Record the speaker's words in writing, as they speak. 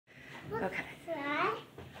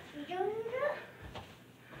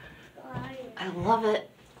love it.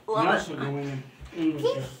 Love it. Also going in with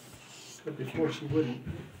you, but before she wouldn't.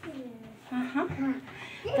 Uh-huh.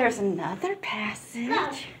 There's another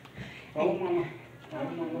passage. Oh, Mama. Oh,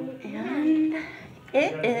 Mama. And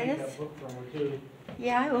it is.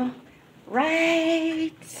 Yeah, I will.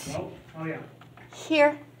 Right Oh, oh yeah.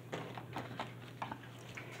 here.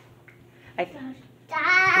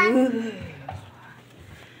 Ooh.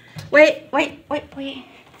 Wait. Yeah,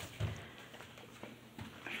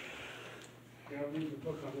 I'll leave the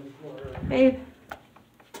book on this floor. Babe.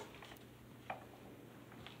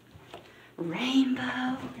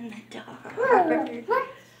 Rainbow in the dark.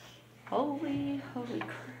 Holy crap.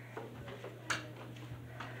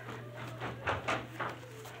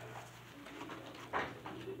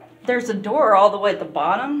 There's a door all the way at the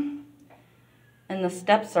bottom, and the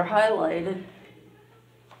steps are highlighted.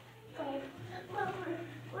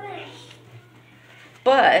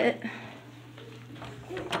 But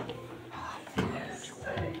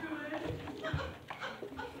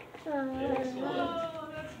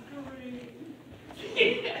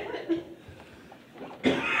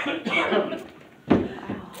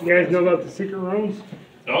You guys know about the secret rooms?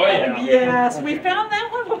 Oh, yeah. Yes, we found that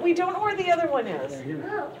one, but we don't know where the other one is. Right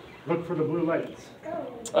here. Look for the blue lights.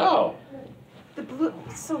 Oh, The blue,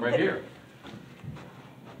 so right here.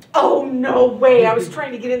 Oh, no way, I was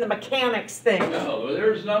trying to get in the mechanics thing. No,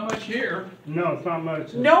 there's not much here. No, it's not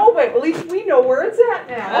much. No, but at least we know where it's at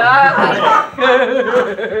now.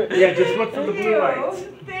 Yeah, just look for the blue lights.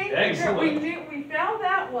 Thank you, Excellent. we found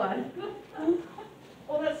that one.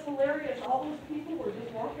 Oh, that's hilarious, all those people were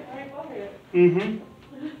just walking right by it. Mm-hmm.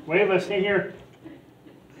 Wave us, stay here.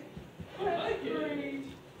 That's great.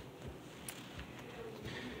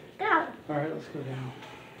 All right, let's go down.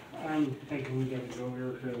 I'm thinking we gotta go here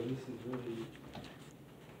because this is really,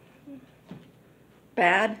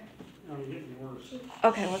 bad. I'm getting worse.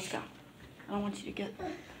 Okay, let's go. I don't want you to get.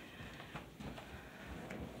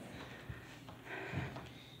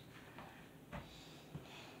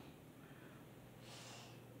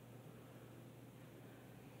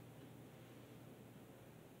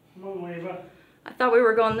 Come on, wave up. I thought we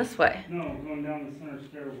were going this way. No, going down the center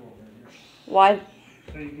stairwell right here. Why?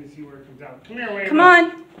 So you can see where it comes out. Come here, wave Come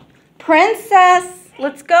up. on. Princess,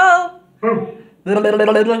 let's go. Boom.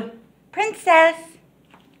 Princess.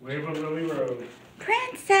 Wave a Lily Road.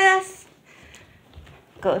 Princess.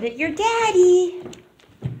 Go to your daddy.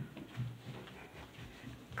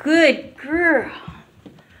 Good girl.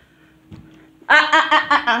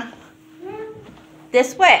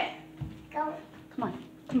 This way. Go. Come on.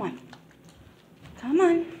 Come on. Come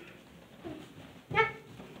on. No.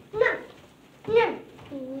 No. No.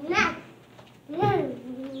 No. No. No.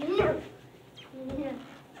 No.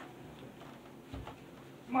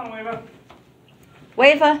 Come on, wave up.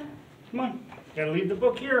 Wava. Come on. Gotta leave the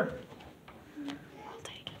book here. I'll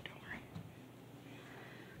take it. Don't worry.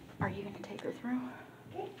 Are you going to take her through?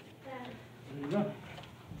 There you go.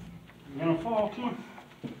 You're gonna fall. Come on.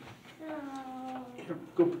 No. Here,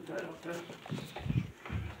 go put that out there.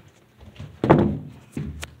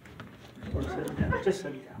 Or set it down. Just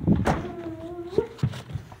set it down.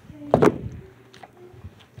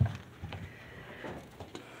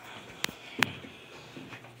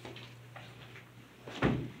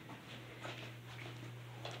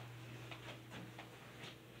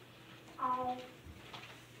 Oh.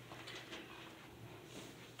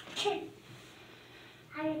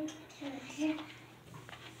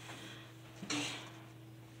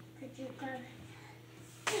 Could you go?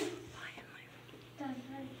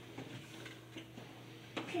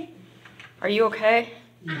 Are you okay?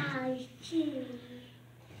 I see.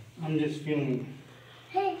 I'm just feeling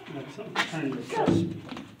Hey. like something's trying to susp.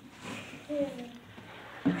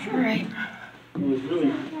 All right. It was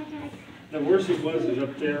really, the worst it was is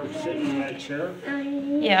up there sitting in that chair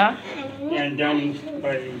Yeah. and down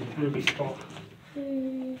by Ruby's paw.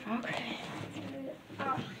 Okay.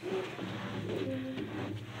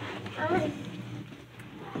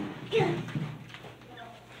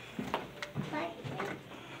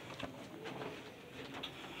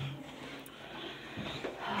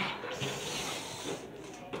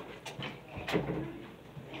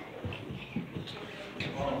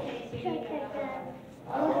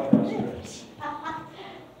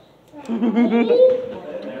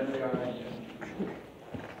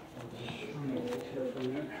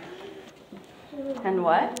 And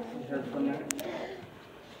what? Heard from that?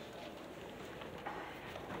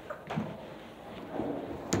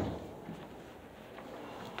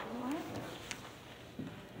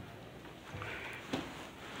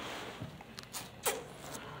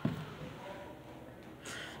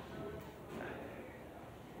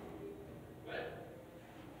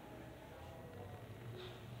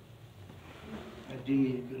 do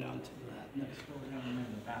need to go down to that next floor down in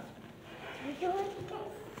the bathroom. You're doing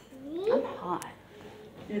this? I'm hot.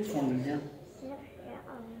 It's warm in here.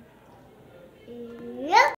 Yep.